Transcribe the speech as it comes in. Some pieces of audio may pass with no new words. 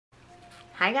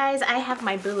Hi guys, I have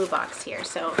my Bulu box here.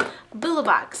 So Bulu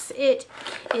box, it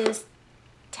is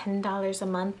 $10 a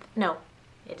month. No,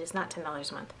 it is not $10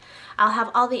 a month. I'll have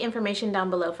all the information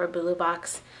down below for Bulu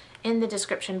box in the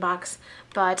description box.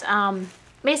 But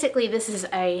basically this is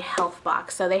a health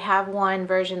box. So they have one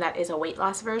version that is a weight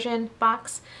loss version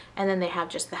box, and then they have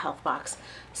just the health box.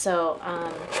 So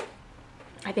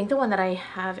I think the one that I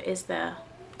have is the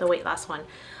weight loss one.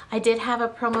 I did have a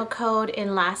promo code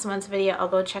in last month's video. I'll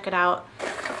go check it out.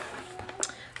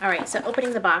 All right, so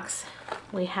opening the box,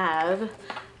 we have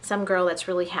some girl that's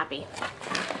really happy.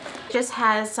 Just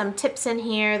has some tips in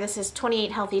here. This is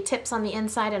 28 healthy tips on the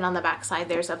inside, and on the back side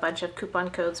there's a bunch of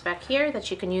coupon codes back here that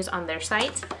you can use on their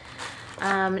site.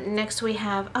 Next we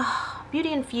have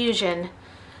Beauty Infusion.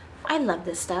 I love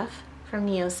this stuff from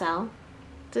NeoCell.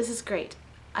 This is great.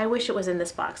 I wish it was in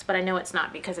this box, but I know it's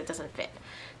not because it doesn't fit,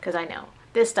 because I know.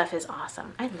 This stuff is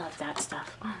awesome. I love that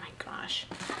stuff. Oh my gosh.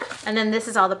 And then this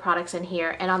is all the products in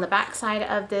here. And on the back side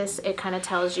of this, it kind of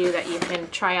tells you that you can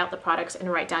try out the products and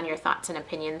write down your thoughts and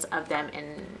opinions of them.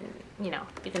 And, you know,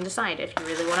 you can decide if you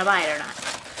really want to buy it or not.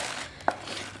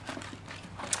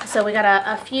 So we got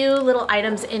a few little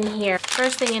items in here.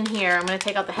 First thing in here, I'm going to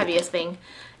take out the heaviest thing,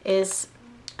 is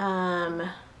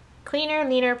Cleaner,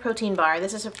 Leaner Protein Bar.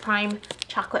 This is a Prime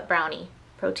Chocolate Brownie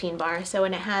protein bar. So,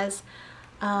 and it has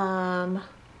oh,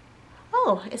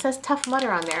 it says Tough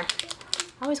Mudder on there.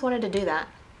 I always wanted to do that.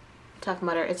 Tough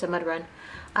Mudder, it's a mud run.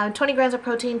 20 grams of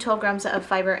protein, 12 grams of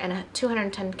fiber, and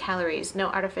 210 calories. No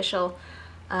artificial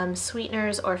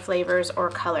sweeteners or flavors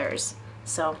or colors.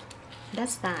 So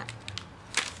that's that.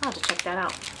 I'll have to check that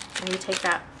out. Maybe take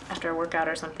that after a workout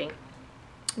or something.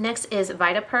 Next is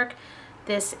VitaPerk.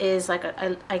 This is like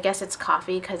I guess it's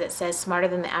coffee because it says smarter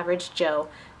than the average Joe.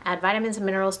 Add vitamins and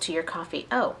minerals to your coffee.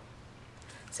 Oh.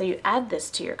 So you add this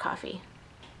to your coffee,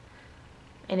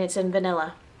 and it's in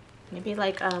vanilla. Maybe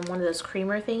like one of those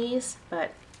creamer thingies,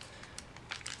 but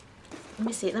let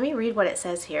me see. Let me read what it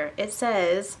says here. It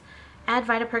says, add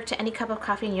VitaPerk to any cup of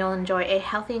coffee and you'll enjoy a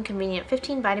healthy and convenient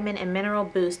 15 vitamin and mineral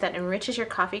boost that enriches your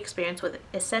coffee experience with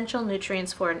essential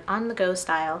nutrients for an on-the-go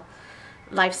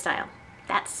lifestyle.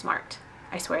 That's smart.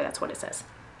 I swear that's what it says.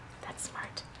 That's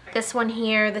smart. This one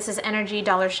here, this is Energy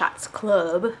Dollar Shots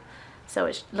Club. So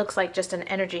it looks like just an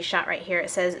energy shot right here. It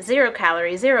says 0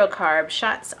 calories, 0 carbs.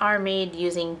 Shots are made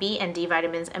using B and D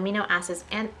vitamins, amino acids,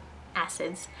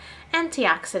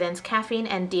 antioxidants, caffeine,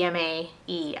 and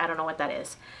DMAE. I don't know what that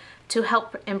is. To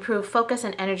help improve focus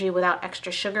and energy without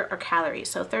extra sugar or calories.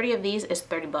 So 30 of these is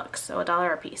 30 bucks. So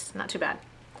 $1 a piece. Not too bad.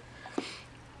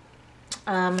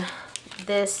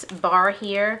 This bar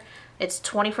here, it's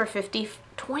 $24.50.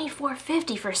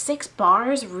 $24.50 for 6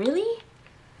 bars? Really?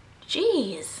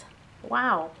 Jeez.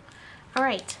 Wow. All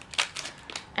right.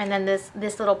 And then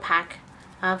this little pack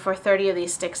for 30 of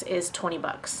these sticks is 20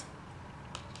 bucks.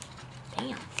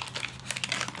 Damn.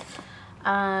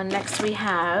 Next we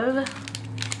have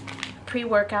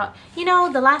pre-workout. You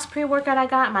know, the last pre-workout I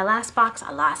got, my last box,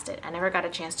 I lost it. I never got a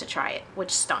chance to try it,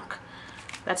 which stunk.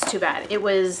 That's too bad. It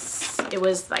was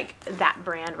like that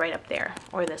brand right up there,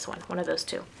 or this one of those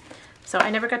two. So I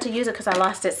never got to use it because I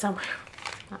lost it somewhere.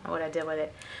 I don't know what I did with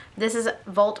it. This is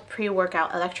Volt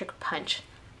Pre-Workout Electric Punch.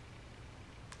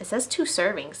 It says 2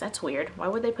 servings. That's weird. Why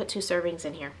would they put 2 servings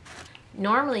in here?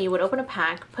 Normally you would open a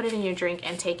pack, put it in your drink,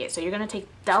 and take it. So you're going to take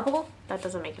double? That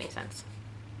doesn't make any sense.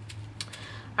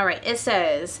 Alright, it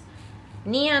says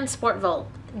Neon Sport Volt.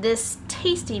 This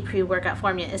tasty pre-workout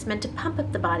formula is meant to pump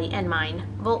up the body and mind.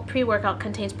 Volt pre-workout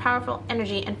contains powerful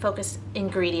energy and focus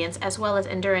ingredients as well as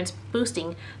endurance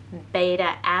boosting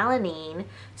beta-alanine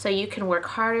so you can work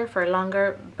harder for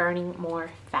longer, burning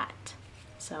more fat.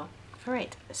 So, all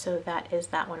right, so that is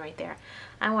that one right there.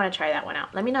 I want to try that one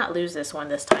out. Let me not lose this one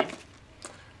this time.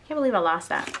 Can't believe I lost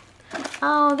that.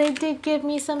 Oh, they did give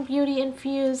me some Beauty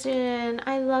Infusion.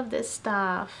 I love this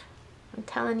stuff. I'm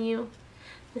telling you.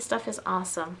 This stuff is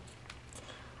awesome.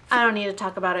 I don't need to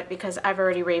talk about it because I've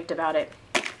already raved about it.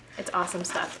 It's awesome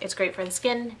stuff. It's great for the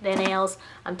skin, the nails.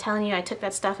 I'm telling you, I took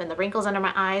that stuff and the wrinkles under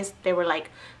my eyes, they were like,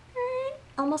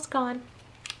 almost gone.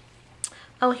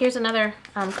 Oh, here's another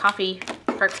coffee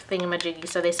perk thingamajiggy.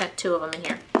 So they sent 2 of them in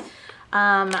here.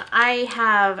 I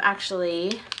have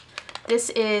actually, this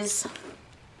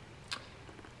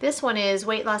one is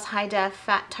Weight Loss High Def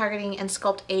Fat Targeting and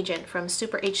Sculpt Agent from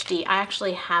Super HD. I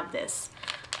actually have this.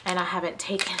 And I haven't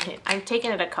taken it. I've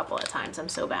taken it a couple of times. I'm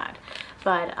so bad.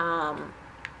 But,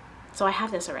 so I have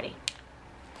this already.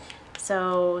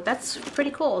 So that's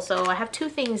pretty cool. So I have 2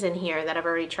 things in here that I've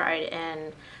already tried.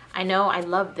 And I know I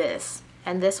love this.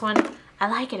 And this one,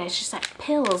 I like it. It's just like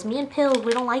pills. Me and pills,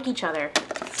 we don't like each other.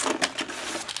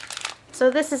 So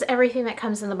this is everything that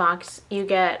comes in the box. You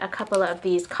get a couple of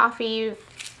these coffee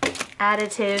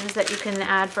additives that you can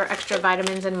add for extra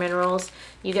vitamins and minerals.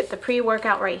 You get the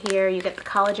pre-workout right here. You get the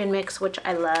collagen mix, which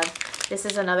I love. This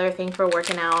is another thing for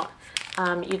working out.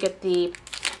 You get the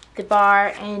bar,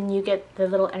 and you get the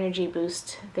little energy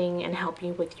boost thing and help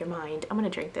you with your mind. I'm gonna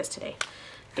drink this today.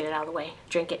 Get it out of the way.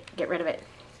 Drink it. Get rid of it.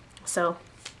 So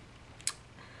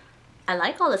I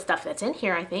like all the stuff that's in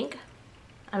here, I think.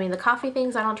 I mean, the coffee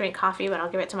things, I don't drink coffee, but I'll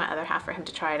give it to my other half for him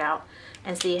to try it out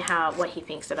and see what he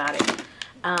thinks about it.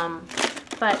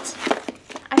 But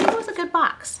I think it was a good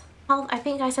box. I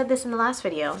think I said this in the last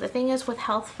video. The thing is with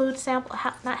health food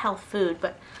not health food,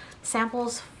 but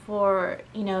samples for,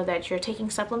 you know, that you're taking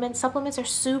supplements. Supplements are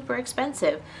super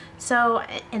expensive. So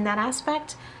in that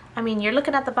aspect, I mean, you're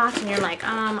looking at the box and you're like,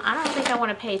 I don't think I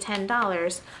want to pay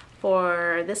 $10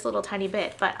 for this little tiny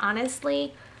bit. But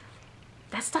honestly,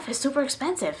 that stuff is super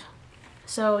expensive.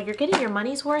 So you're getting your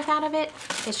money's worth out of it.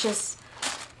 It's just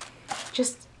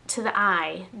to the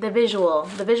eye, the visual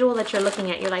that you're looking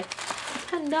at, you're like,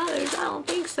 $10, I don't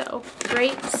think so.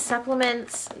 Great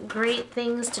supplements, great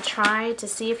things to try to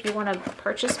see if you want to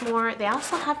purchase more. They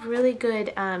also have really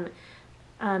good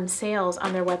sales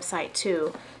on their website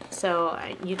too. So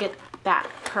you get that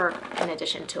perk in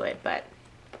addition to it. But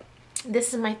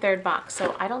this is my third box,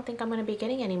 so I don't think I'm going to be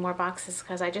getting any more boxes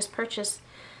because I just purchased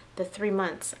the 3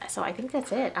 months. So I think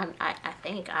that's it. I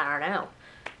think, I don't know.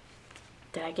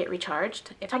 Did I get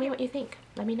recharged? Tell me what you think.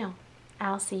 Let me know.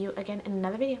 I'll see you again in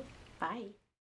another video. Bye.